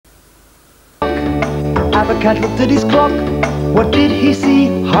have a cat looked at his clock. What did he see?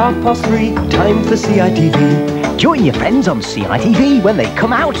 3:30, time for CITV. Join your friends on CITV when they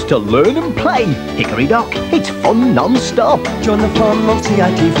come out to learn and play. Hickory Dock, it's fun non-stop. Join the fun on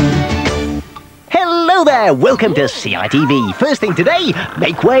CITV. Hello there, welcome to CITV. First thing today,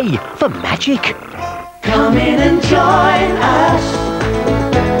 make way for magic. Come in and join us.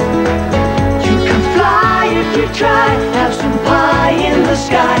 You can fly if you try. Have some pie in the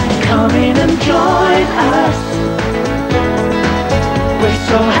sky. Come in and join us. We're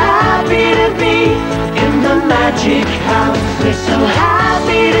so happy to be in the magic house. We're so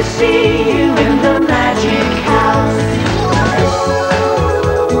happy to see you in the magic house.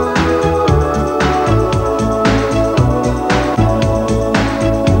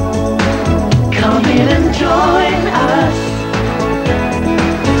 Come in and join us.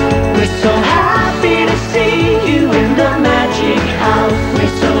 We're so happy to see you in the magic house.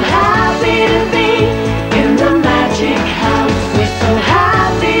 We're so happy to be in the magic house. We're so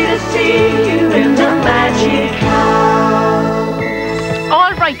happy to see you in the magic house.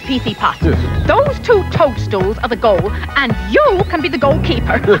 All right, PC Pot. Those two toadstools are the goal, and you can be the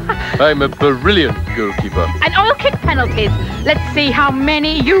goalkeeper. I'm a brilliant goalkeeper. And I'll kick penalties. Let's see how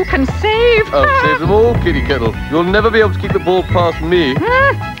many you can save. I'll save them all, Kitty Kettle. You'll never be able to keep the ball past me.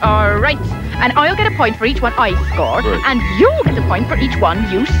 All right. And I'll get a point for each one I scored, Right. and you'll get a point for each one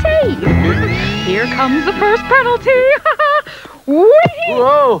you save. Here comes the first penalty. Whee!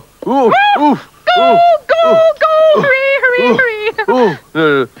 Whoa! Ooh! Oof! Go, go, go! Hurry, hurry, hurry! Oh,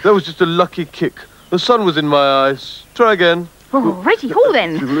 no, that was just a lucky kick. The sun was in my eyes. Try again. Oh, righty-ho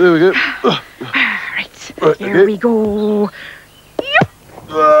then. There we go. Right, here we go. Yep.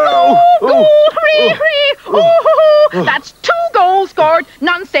 Oh, Goal! Hurry, hurry! Oh, that's 2 goals scored,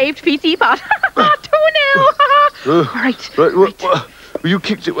 none saved, PC Pot. 2-0. Right. Well, you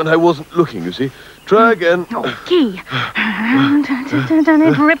kicked it when I wasn't looking, you see. Try again. Okay.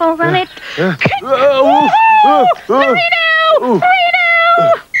 It ripples on it. Oh, Hurry now! Hurry now!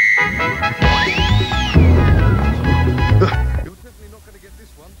 You're definitely not going to get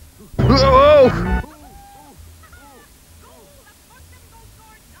this one. Oh!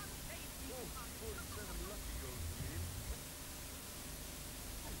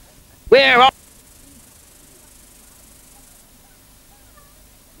 We're on.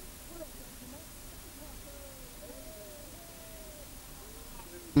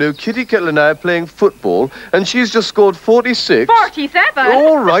 No, Kitty Kettle and I are playing football, and she's just scored 46. 47?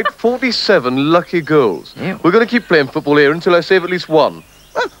 All right, 47 lucky goals. Yeah. We're going to keep playing football here until I save at least one.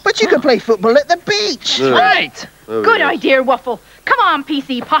 But you can play football at the beach. Right. Good idea, Waffle. Come on,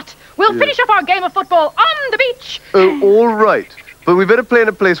 PC Pot. We'll finish off our game of football on the beach. Oh, all right. But we better play in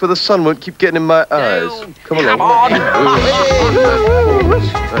a place where the sun won't keep getting in my eyes. Come along. Come on.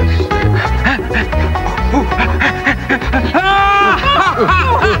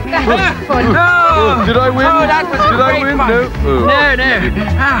 Did I win? Oh, that was Did I great win? fun. No. Oh.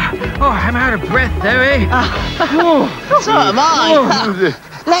 No. I'm out of breath, though, eh? So am I.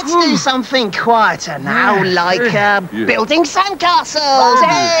 Let's do something quieter now, like building sandcastles.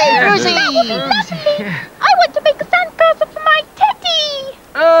 Hey, Rosie! I want to make a sandcastle for my teddy.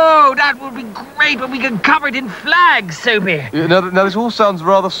 Oh, that would be great when we get covered in flags, Soapy. Yeah, now this all sounds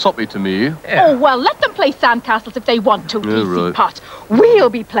rather soppy to me. Oh, well, let them play sandcastles if they want to, PC right. Pot. We'll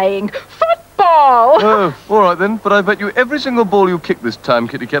be playing football. Oh, all right then. But I bet you every single ball you kick this time,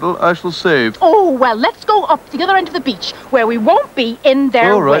 Kitty Kettle, I shall save. Oh, well, let's go up to the other end of the beach where we won't be in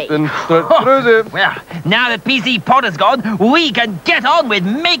their All right way. then. Throw it. Well, now that PC Pot is gone, we can get on with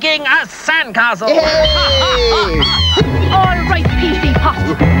making a sandcastle. All right, PC Pot.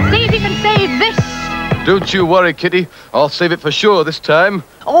 See if you can save this. Don't you worry, Kitty. I'll save it for sure this time.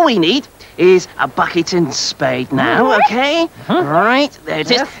 All we need is a bucket and spade now, okay? Right, there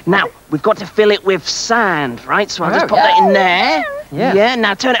it is. Now, we've got to fill it with sand, right? So I'll just pop that in there. Yeah,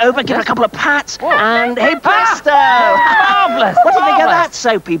 now turn it over, give it a couple of pats, and hey presto! Marvellous! What do you think of that,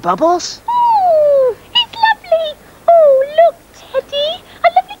 Soapy Bubbles? Oh, it's lovely. Oh, look, Teddy. A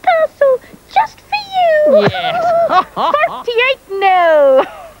lovely castle just for you. Yes. 48-0.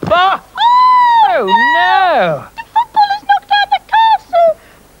 Oh, no! The footballers knocked out the castle.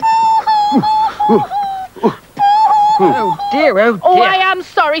 Oh, dear, oh, dear. Oh, I am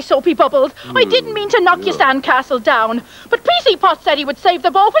sorry, Soapy Bubbles. I didn't mean to knock your sandcastle down. But PC Pot said he would save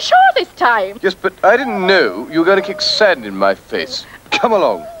the ball for sure this time. Yes, but I didn't know you were going to kick sand in my face. Come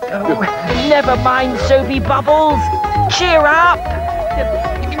along. Oh, never mind, Soapy Bubbles. Cheer up.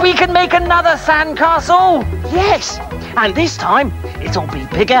 We can make another sandcastle. Yes, and this time it'll be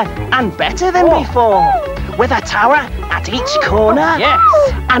bigger and better than before. with a tower at each corner. Yes.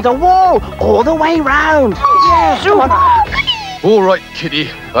 And a wall all the way round. Yes. Come on. All right,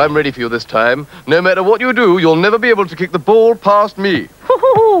 Kitty. I'm ready for you this time. No matter what you do, you'll never be able to kick the ball past me.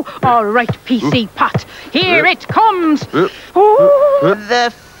 All right, PC Pot. Here it comes.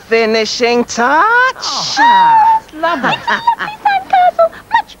 The finishing touch. Lovely sandcastle.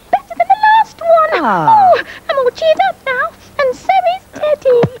 Much better than the last one. I'm all cheered up now. And so is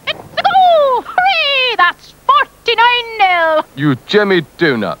Teddy. It's a goal. Hooray! That's 49-0. You Jemmy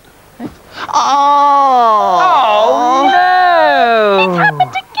donut. Oh, no.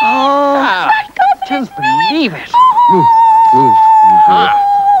 Happened again. Don't believe it.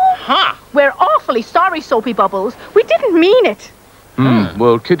 We're awfully sorry, Soapy Bubbles. We didn't mean it.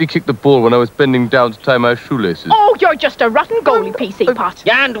 Well, Kitty kicked the ball when I was bending down to tie my shoelaces. Oh, you're just a rotten goalie, PC Pot.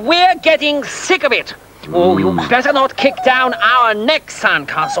 And we're getting sick of it. Oh, you better not kick down our next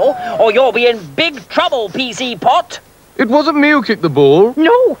sandcastle, or you'll be in big trouble, PC Pot. It wasn't me who kicked the ball.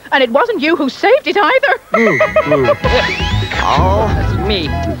 No, and it wasn't you who saved it either. Oh, That's me.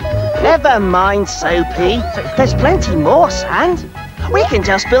 never mind, Soapy. There's plenty more sand. We can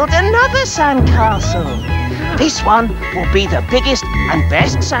just build another sandcastle. This one will be the biggest and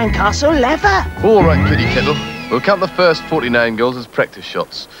best sandcastle ever. All right, Kitty Kettle. We'll count the first 49 goals as practice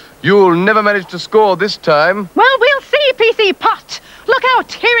shots. You'll never manage to score this time. Well, we'll see, PC Pot. Look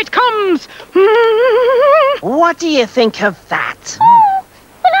out, here it comes. What do you think of that?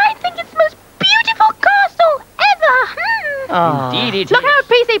 Well, I think it's the most beautiful castle ever. Indeed it Look is. out,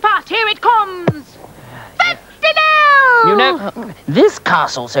 PC Pot, here it comes. 50-0. You know, this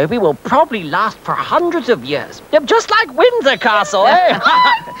castle, Soapy, will probably last for hundreds of years. Just like Windsor Castle, eh?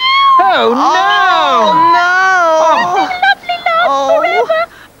 Oh, no! Lovely last forever.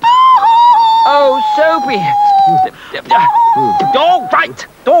 Oh, Soapy.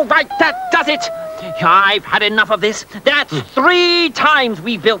 All right, that does it. I've had enough of this. That's 3 times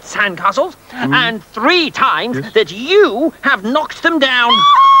we've built sandcastles, and 3 times that you have knocked them down.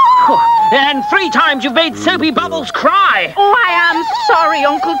 And 3 times you've made Soapy Bubbles cry. Oh, I am sorry,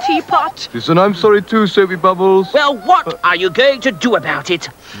 Uncle Teapot. Listen, I'm sorry too, Soapy Bubbles. Well, what are you going to do about it?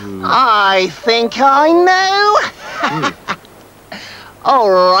 I think I know. All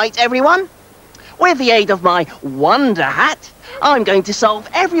right, everyone. With the aid of my Wonder Hat, I'm going to solve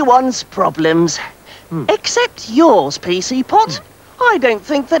everyone's problems. Except yours, PC Pot. I don't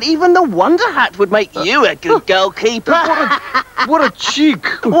think that even the Wonder Hat would make you a good goalkeeper. What a cheek.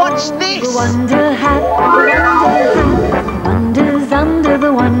 Watch this. Wonder Hat, wonders under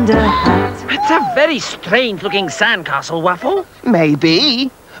the Wonder Hat. It's a very strange-looking sandcastle, Waffle. Maybe,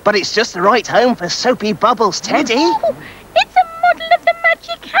 but it's just the right home for Soapy Bubbles, Teddy. It's a model of the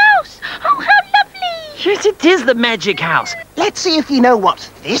magic house. Oh, how lovely. Yes, it is the magic house. Let's see if you know what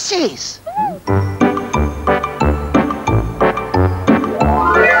this is.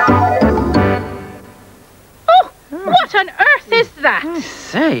 What on earth is that?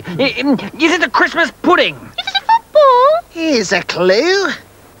 Say, is it a Christmas pudding? Is it a football? Here's a clue.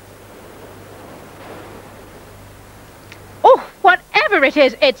 Oh, whatever it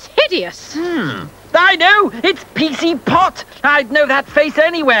is, it's hideous. I know! It's PC Pot! I'd know that face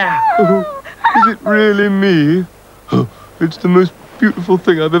anywhere. Is it really me? It's the most beautiful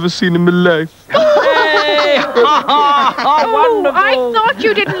thing I've ever seen in my life. Hey! Wonderful! I thought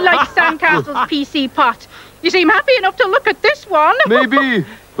you didn't like sandcastles, PC Pot. You seem happy enough to look at this one. Maybe,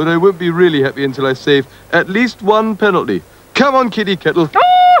 but I won't be really happy until I save at least 1 penalty. Come on, Kitty Kettle.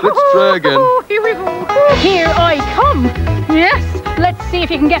 Let's try again. Here we go. Here I come. Yes, let's see if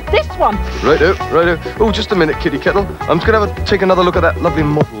you can get this one. Righto, righto. Oh, just a minute, Kitty Kettle. I'm just going to take another look at that lovely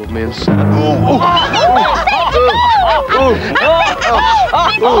model of me inside.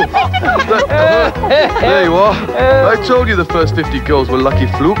 There you are. I told you the first 50 goals were lucky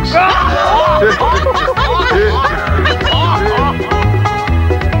flukes.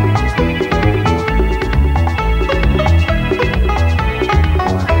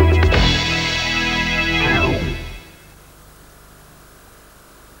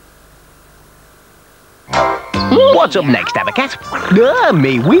 What's up next, Abacat?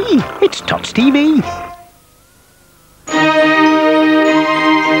 Me wee. It's Tots TV.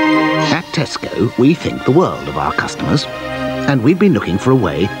 At Tesco, we think the world of our customers, and we've been looking for a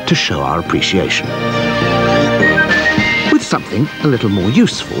way to show our appreciation. With something a little more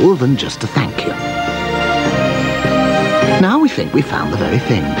useful than just a thank you. Now we think we found the very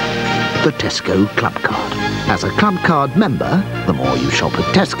thing. The Tesco Club Card. As a Club Card member, the more you shop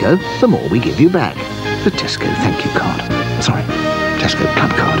at Tesco, the more we give you back. The Tesco Thank You Card. Sorry, Tesco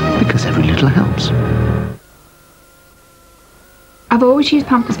Club Card, because every little helps. I've always used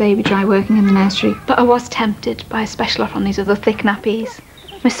Pampers Baby Dry working in the nursery, but I was tempted by a special offer on these other thick nappies.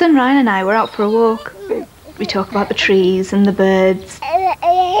 My son Ryan and I were out for a walk. We talk about the trees and the birds,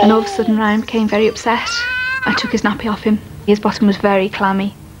 and all of a sudden Ryan became very upset. I took his nappy off him. His bottom was very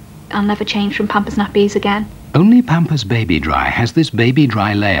clammy. I'll never change from Pampers nappies again. Only Pampers Baby Dry has this baby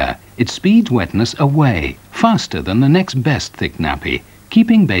dry layer. It speeds wetness away, faster than the next best thick nappy,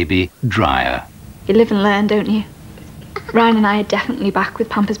 keeping baby drier. You live and learn, don't you? Ryan and I are definitely back with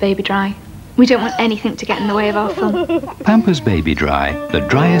Pampers Baby Dry. We don't want anything to get in the way of our fun. Pampers Baby Dry, the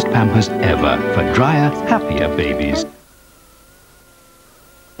driest Pampers ever for drier, happier babies.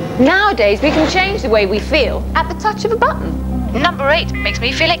 Nowadays, we can change the way we feel at the touch of a button. Number 8 makes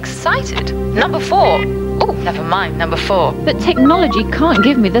me feel excited. Number 4. Oh, never mind, number 4. But technology can't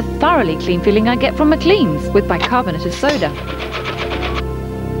give me the thoroughly clean feeling I get from McLean's with bicarbonate of soda.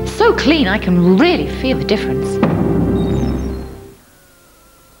 So clean I can really feel the difference.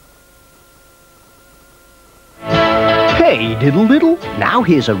 Hey, diddle diddle. Now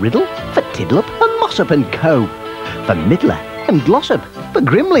here's a riddle for Tiddleup and Mossop and Co. For Middler and Glossop, for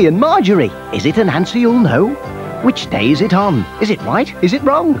Grimley and Marjorie. Is it an answer you'll know? Which day is it on? Is it right? Is it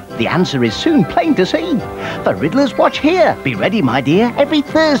wrong? The answer is soon plain to see. For Riddlers, watch here. Be ready, my dear, every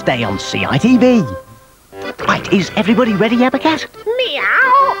Thursday on CITV. Right, is everybody ready, Abacat?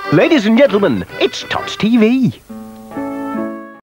 Meow. Ladies and gentlemen, it's Tots TV.